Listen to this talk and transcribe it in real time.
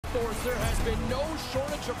There has been no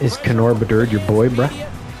shortage of Is Conor Bedard your boy, bruh?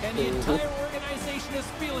 And the entire organization is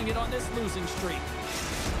feeling it on this losing streak.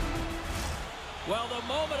 Well, the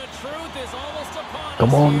moment of truth is almost upon us.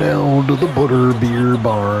 Come on down to the Butterbeer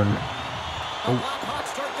Barn. The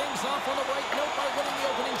Blackhawks start things off on the right note by winning the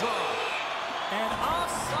opening draw. And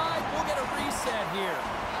offside, we'll get a reset here.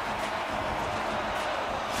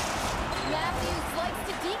 Matthews likes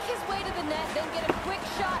to deke his way to the net, then get a quick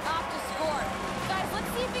shot off to score. Guys, let's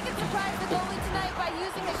see if he can surprise the goalie tonight by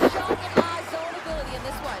using his shock and awe zone ability in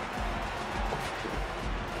this one.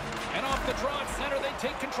 And off the draw at center, they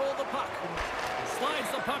take control of the puck.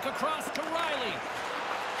 Slides the puck across to Riley.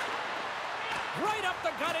 Right up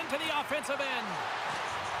the gut into the offensive end.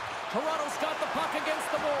 Toronto's got the puck against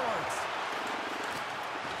the boards.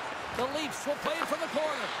 The Leafs will play it from the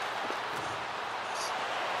corner.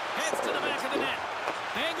 Heads to the back of the net.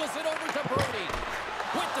 Angles it over to Brody.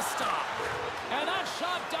 With the stop. And that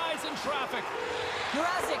shot dies in traffic.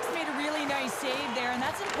 Mrazek's made a really nice save there, and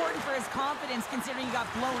that's important for his confidence considering he got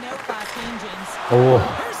blown out last game, James. Oh.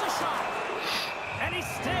 Here's a shot. And he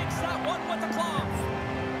stakes that one with the glove.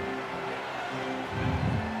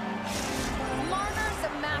 Marner's a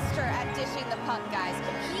master at dishing the puck, guys.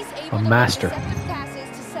 He's able A to master. make deceptive passes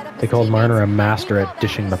to set up They his called Marner a teammates. master We at call that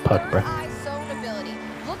dishing the his puck, third bruh. eye zone ability.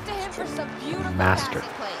 Look to him for some beautiful Master.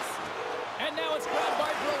 passing plays. And now it's grabbed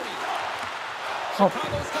by Brody. Oh.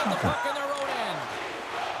 Chicago's got the puck in their own end.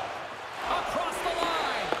 Across the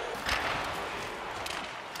line.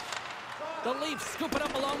 The Leafs scoop it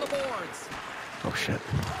up along the boards. Oh, shit.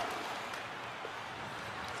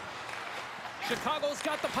 Chicago's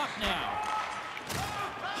got the puck now.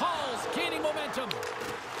 Hall's gaining momentum.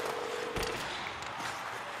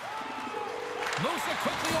 Moves it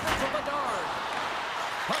quickly over to Bedard.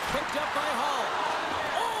 Puck picked up by Hall.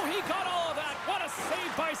 Oh, he got all of that. What a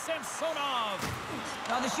save by Samsonov.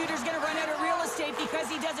 Well, the shooter's going to run out of real estate because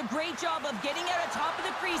he does a great job of getting out on top of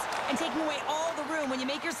the crease and taking away all the room. When you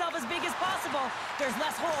make yourself as big as possible, there's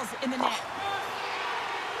less holes in the net.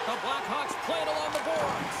 The Blackhawks play it along the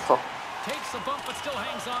boards. Takes a bump but still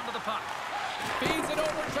hangs on to the puck. Feeds it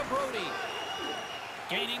over to Brody.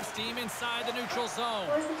 Gaining steam inside the neutral zone.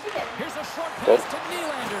 Here's a short pass to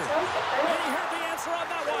Nylander. And he heard the answer on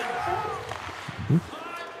that one.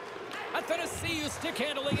 Athanasiou stick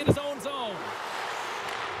handling in his own zone.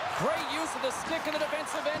 Great use of the stick in the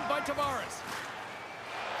defensive end by Tavares.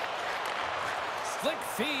 Slick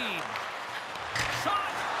feed.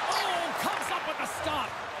 Shot. Oh, comes up with the stop.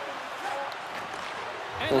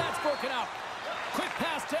 And that's broken up. Quick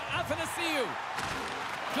pass to Athanasiou.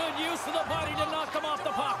 Good use of the body to knock him off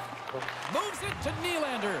the puck. Moves it to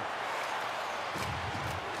Nylander.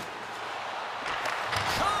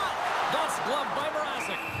 Shot! That's gloved by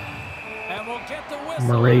Mrazek. And we'll get the whistle.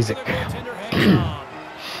 Mrazek. The goaltender hangs on.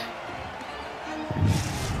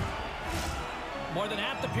 More than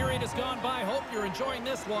half the period has gone by. Hope you're enjoying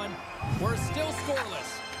this one. We're still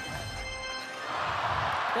scoreless.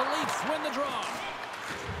 The Leafs win the draw.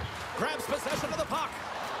 Grabs possession of the puck.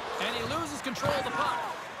 And he loses control of the puck.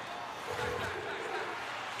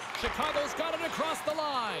 Chicago's got it across the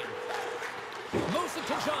line. Moves it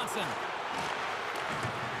to Johnson.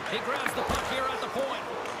 He grabs the puck here at the point.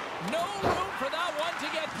 No room for that one to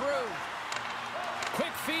get through.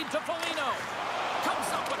 Quick feed to Foligno. Comes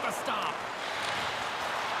up with the stop.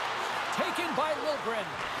 Taken by Liljegren.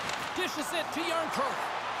 Dishes it to Järnkrok.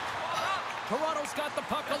 Toronto's got the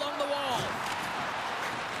puck along the wall.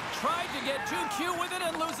 Tried to get too cute with it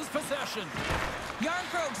and loses possession.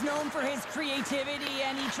 Järnkrok's known for his creativity,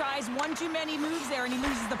 and he tries one too many moves there, and he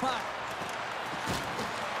loses the puck.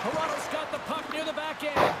 Toronto's got the puck near the back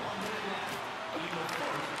end.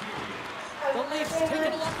 The Leafs take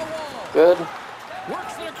it along the wall. Good.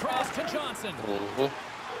 Works it across to Johnson.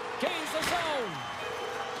 Gains the zone.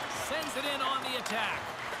 Sends it in on the attack.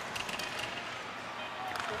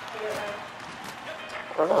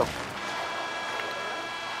 I don't know.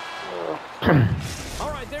 All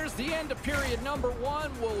right, there's the end of period number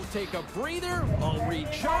one. We'll take a breather. I'll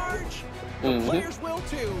recharge. The players will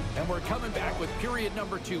too. And we're coming back with period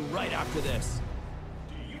number two right after this.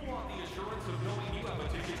 Do you want the assurance of knowing you have a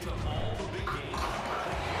ticket to all the big games?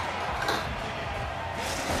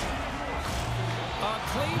 A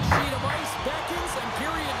clean sheet of ice beckons, and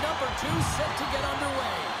period number two set to get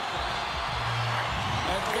underway.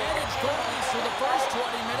 Advantage goalies for the first 20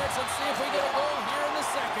 minutes. Let's see if we get a goal here in the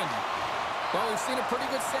second. Well, we've seen a pretty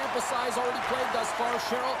good sample size already played thus far.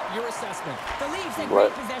 Cheryl, your assessment. The Leafs had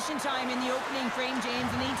great possession time in the opening frame,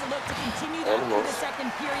 James, and they need to look to continue that through the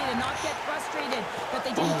second period and not get frustrated that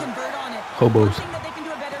they didn't convert on it. Hobos. One thing that they can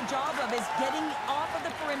do a better job of is getting off of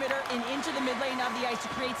the perimeter and into the mid lane of the ice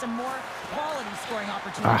to create some more quality scoring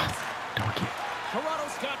opportunities. Donkey.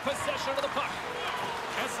 Toronto's got possession of the puck.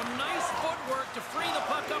 Has some nice footwork to free the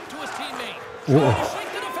puck up to his teammate. Whoa. Trying to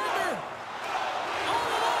shake the defender. All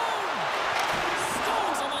alone.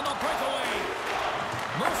 Stones him on the breakaway.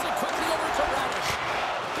 Moves it quickly over to Radish.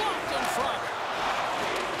 Blocked in front.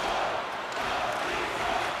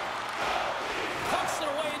 Pucks it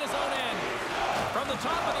away in his own end. From the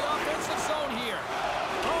top of the offensive zone here.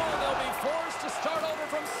 Oh, they'll be forced to start over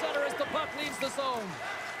from center as the puck leaves the zone.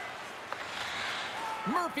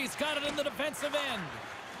 Murphy's got it in the defensive end.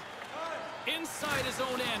 Inside his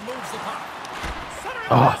own end, moves the puck. Center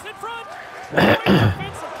pass in front. Great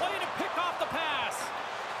defensive play to pick off the pass.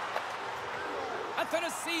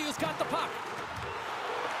 Athanasiou's got the puck.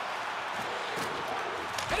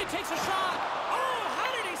 And he takes a shot. Oh, how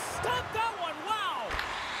did he stop that one? Wow.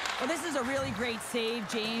 Well, this is a really great save,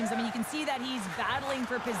 James. I mean, you can see that he's battling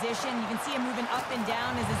for position. You can see him moving up and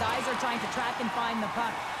down as his eyes are trying to track and find the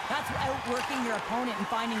puck. That's outworking your opponent and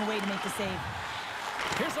finding a way to make the save.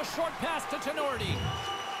 Here's a short pass to Tenorti.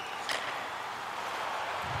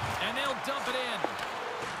 And they'll dump it in.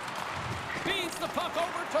 Feeds the puck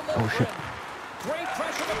over to Lundgren. Great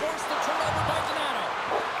pressure to force the turnover by Donato.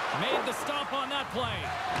 Made the stop on that play.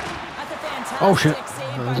 That's a fantastic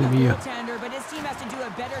save by the me. goaltender, but his team has to do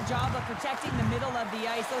a better job of protecting the middle of the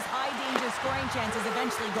ice. Those high-danger scoring chances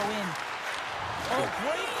eventually go in. Oh,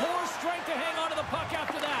 great core strength to hang on to the puck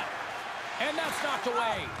after that. And that's knocked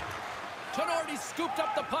away. Tenorti scooped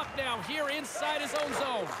up the puck now here inside his own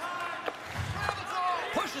zone.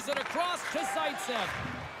 Pushes it across to Zaitsev.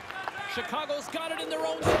 Chicago's got it in their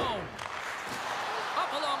own zone.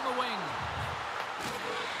 Up along the wing.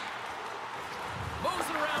 Moves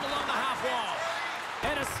it around along the half wall.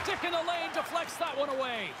 And a stick in the lane deflects that one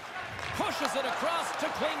away. Pushes it across to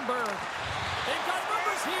Klingberg. They've got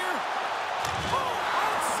numbers here. Oh,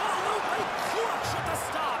 absolutely clutch at the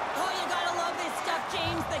stop. Oh, you gotta love this stuff,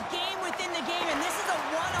 James. The game within the game, and this is a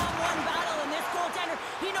one-on-one battle, and this goaltender,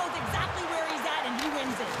 he knows exactly where he's at, and he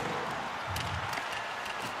wins it.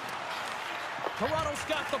 Toronto's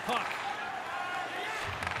got the puck.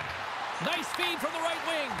 Nice feed from the right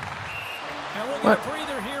wing. And we'll get a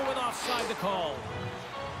breather here with offside the call.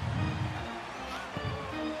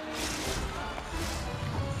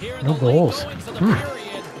 Here in No the goals. late goings of the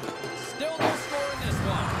period. Still no score in this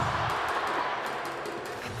one.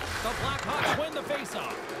 The Blackhawks win the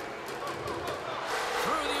faceoff.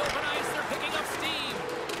 Through the open ice, they're picking up steam.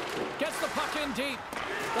 Gets the puck in deep.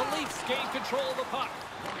 The Leafs gain control of the puck.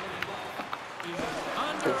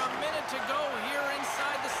 Under a minute to go here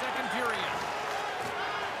inside the second period.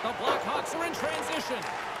 The Blackhawks are in transition.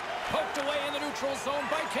 Poked away in the neutral zone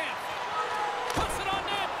by Kemp. Puts it on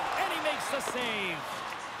net, and he makes the save.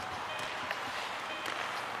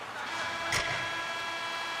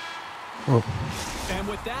 Oh. And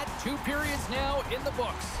with that, 2 periods now in the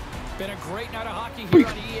books. Been a great night of hockey here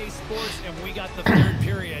on EA Sports, and we got the 3rd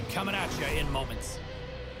period coming at you in moments.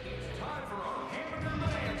 It's time for a hammer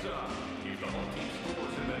bonanza. If the home team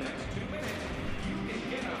scores in the next 2 minutes, you can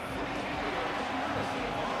get a free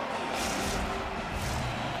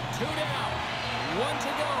 2 down, 1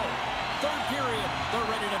 to go. 3rd period, they're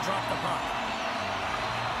ready to drop the puck.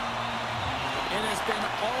 It has been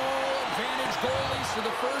all advantage goalies for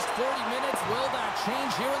the first 40 minutes. Will that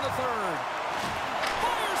change here in the 3rd?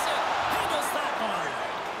 Fires it! Handles that one!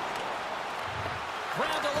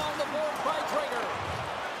 Grabbed along the board by Traeger.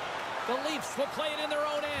 The Leafs will play it in their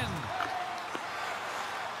own end.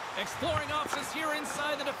 Exploring options here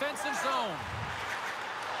inside the defensive zone.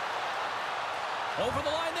 Over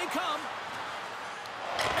the line they come.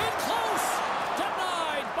 In close!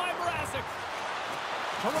 Denied by Mrazek.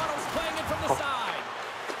 Toronto's playing it from the side.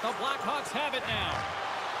 The Blackhawks have it now.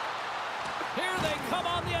 Here they come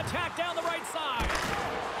on the attack down the right side.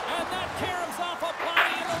 And that caroms off a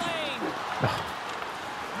body in the lane.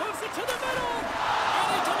 Moves it to the middle. And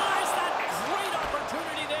he denies that great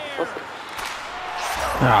opportunity there.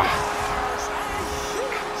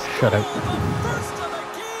 Shut out. First of the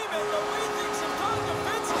game, and the way things have gone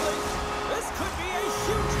defensively, this could be a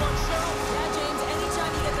huge one, Cheryl. Yeah, James,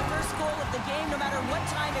 anytime you get the first goal of the game, no matter what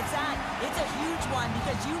time it's at, it's a huge one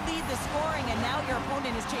because you lead the scoring and now your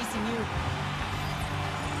opponent is chasing you.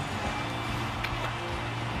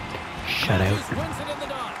 Shut out. Matthews wins it in the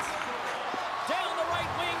dots. Down the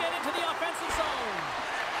right wing and into the offensive zone.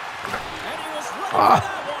 And he was ready for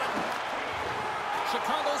that one.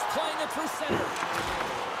 center.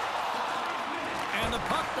 And the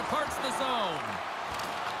puck departs the zone.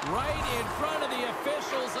 Right in front of the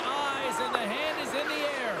official's eyes, and the hand is in the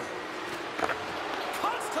air.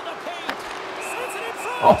 Cuts to the paint. Sends it in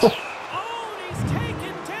front. Oh, and he's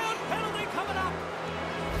taken down. Penalty coming up.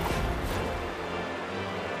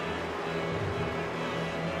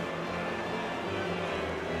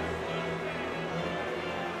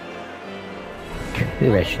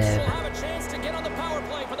 Will have a chance to get on the power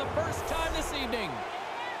play for the first time this evening.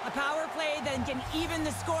 A power play that can even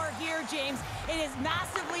the score here, James. It is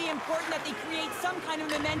massively important that they create some kind of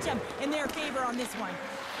momentum in their favor on this one.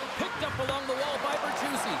 Picked up along the wall by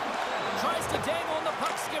Bertuzzi. Tries to dangle and the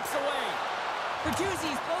puck skips away.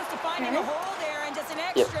 Bertuzzi's close to finding a hole there, and just an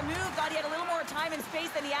extra move. Thought he had a little more time and space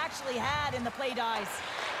than he actually had, and the play dies.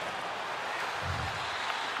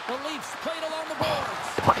 The Leafs played along the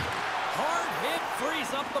boards. Hard hit frees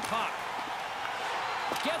up the puck.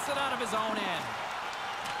 Gets it out of his own end.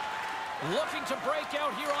 Looking to break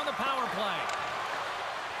out here on the power play.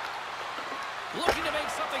 Looking to make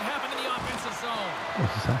something happen in the offensive zone.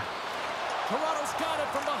 What's that? Toronto's got it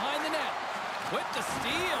from behind the net. With the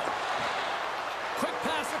steal. Quick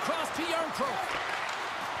pass across to Yarncroke.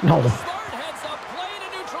 No. Smart heads up play to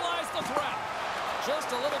neutralize the threat.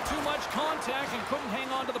 Just a little too much contact and couldn't hang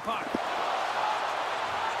on to the puck.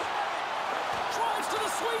 Drives to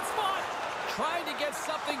the sweet spot. Trying to get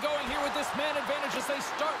something going here with this man advantage as they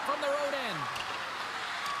start from their own end.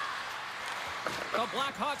 The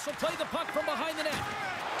Blackhawks will play the puck from behind the net.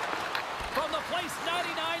 From the place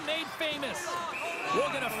 99 made famous.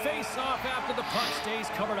 We're going to face off after the puck stays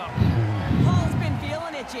covered up. Paul's been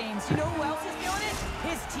feeling it, James. You know who else is feeling it?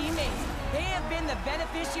 His teammates. They have been the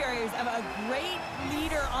beneficiaries of a great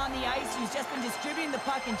leader on the ice who's just been distributing the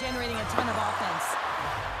puck and generating a ton of offense.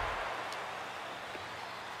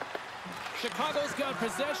 Chicago's got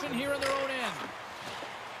possession here in their own end.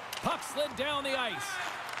 Puck slid down the ice.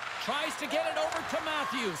 Tries to get it over to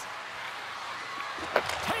Matthews.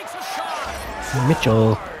 Takes a shot.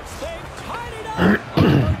 Mitchell. They've tied it up.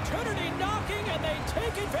 Opportunity knocking, and they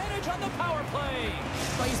take advantage on the power play.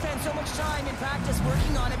 Well, you spend so much time in practice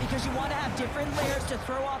working on it because you want to have different layers to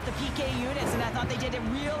throw off the PK units, and I thought they did a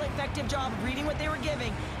real effective job of reading what they were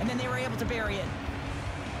giving, and then they were able to bury it.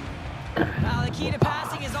 Now, the key to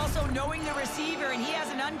passing is also knowing the receiver, and he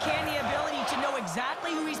has an uncanny ability to know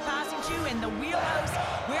exactly who he's passing to in the wheelhouse,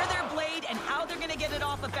 where they're blade, and how they're going to get it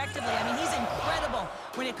off effectively. I mean, he's incredible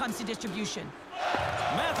when it comes to distribution.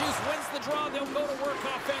 Matthews wins the draw. They'll go to work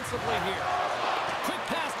offensively here. Quick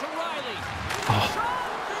pass to Riley.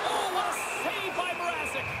 Oh, what a save by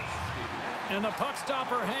Mrazek. And the puck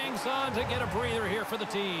stopper hangs on to get a breather here for the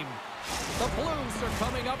team. The Blues are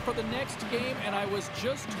coming up for the next game, and I was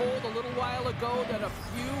just told a little while ago that a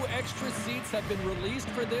few extra seats have been released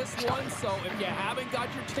for this one, so if you haven't got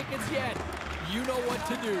your tickets yet, you know what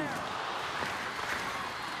to do.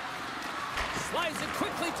 Slides it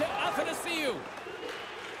quickly to Athanasiou.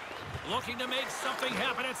 Looking to make something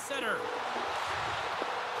happen at center.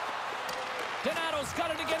 Donato's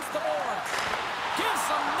got it against the boards. Gives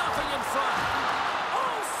them nothing in front.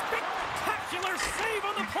 Oh, spectacular save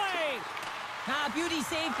on the play. Beauty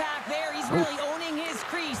save back there. He's really owning his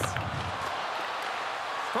crease.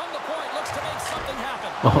 From the point, looks to make something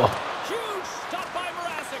happen. Huge stop by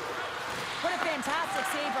Mrazek. What a fantastic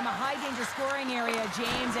save from a high-danger scoring area,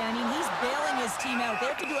 James. And, I mean, he's bailing his team out. They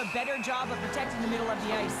have to do a better job of protecting the middle of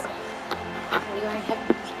the ice. Are you going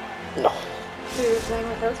to No. So you're playing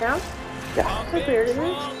with those now? Yeah. A big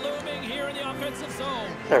draw looming here in the offensive zone.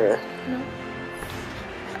 Not really. No.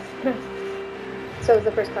 No. So it's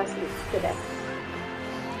the first class today.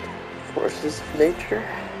 Forces of nature.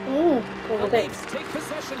 What The do you think? Leafs take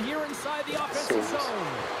possession here inside the offensive Seems zone.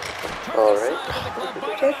 all Turned right. aside with the glove by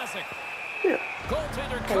Okay. Mrazek. Yeah.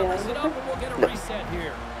 Goaltender covers it up, and we'll get a reset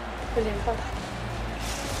here. Put it in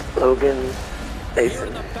class. Logan Here in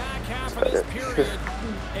Mason. the back half of That's this about it. period,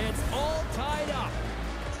 it's all tied up.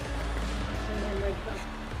 And then like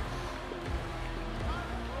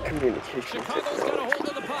Communication Chicago's got a technology. hold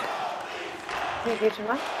of the puck. communication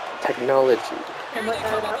what? Technology. Here And they what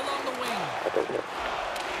come up about? along the wing. I don't know.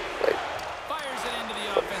 Like, Fires it into the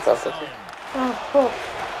offensive That's zone. okay. Oh, cool.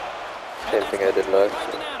 same thing I did last By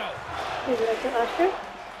year. Donato. Did you like it last year?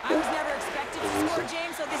 I was never expected to score,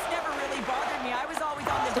 James, so this never really bothered me. I was always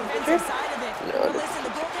on the defensive side of it. No, But I listen,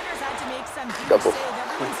 the goaltenders had to make some huge Double. save.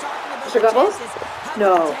 Everyone's talking about Mr. the Doubles? chances. How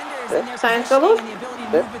No. the defenders and their Science positioning doubles? and the ability to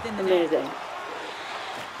Yeah. move within the net. Amazing.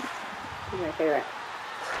 He's my favorite.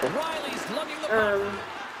 Riley's lugging the puck.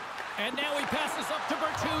 And now he passes up to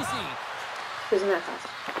Bertuzzi. Who's in that class?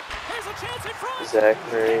 Here's a chance in front.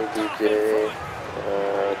 Zachary, Picked off DJ, in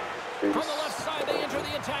front. From the left side, they enter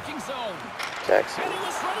the attacking zone. Jackson. And he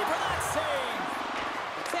was ready for that save.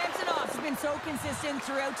 Samsonov's been so consistent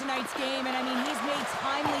throughout tonight's game, and I mean, he's made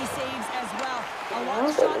timely saves as well. A lot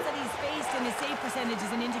of shots that he's faced, and his save percentage is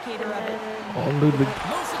an indicator of it. Oh, Ludwig.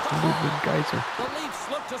 Moves it to Ludwig Hall. Geyser. The Leafs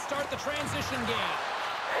look to start the transition game.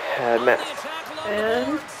 Matt. On the attack along the And-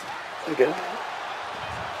 boards. Again.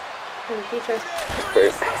 Teacher.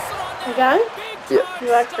 Great. Again? Yeah.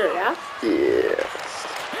 You extra, yeah? Yes.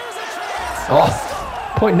 Here's a chance. Oh,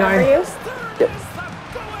 How are .9. you? Yep.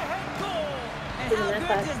 Go-ahead goal. And how Isn't good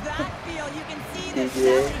that does that feel? You can see the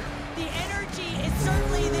Yeah. the energy is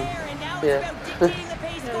certainly there, and now it's Yeah. about dictating the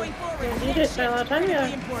pace going forward. Yeah, you Next did spend a lot of shift time is here.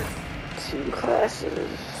 critically important. 2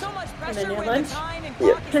 classes. So much then pressure your when lunch? the time and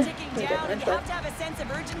Yeah. clock is ticking You down, got and you lunch, have to have a sense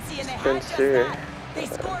of urgency, and they had just Spencer, that. They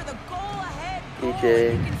score the goal-ahead goal,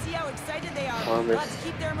 EJ, and you can see how excited they are. Thomas. Let's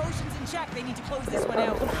keep their emotions in check. They need to close this one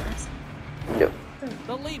out. Yep.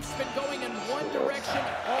 The Leafs been going in one direction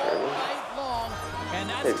all night long, and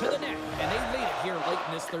that's to the net. And they lead it here late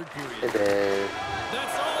in this third And period. then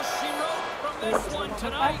That's all she wrote from this one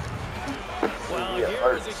tonight. Well, Yeah,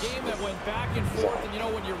 here was a game that went back and forth, and you know,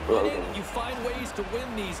 when you're winning, you find ways to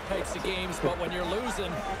win these types of games, but when you're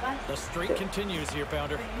losing, the streak continues here,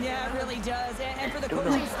 Pounder. Yeah, it really does. And for the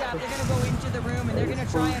coaching staff, they're going to go into the room and they're going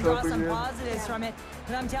to try and draw some positives from it.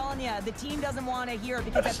 But I'm telling you, the team doesn't want to hear it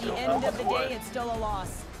because at the end of the day, it's still a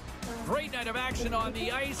loss. Great night of action on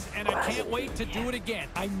the ice, and I can't wait to do it again.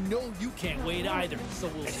 I know you can't wait either, so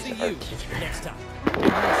we'll see you next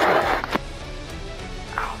time.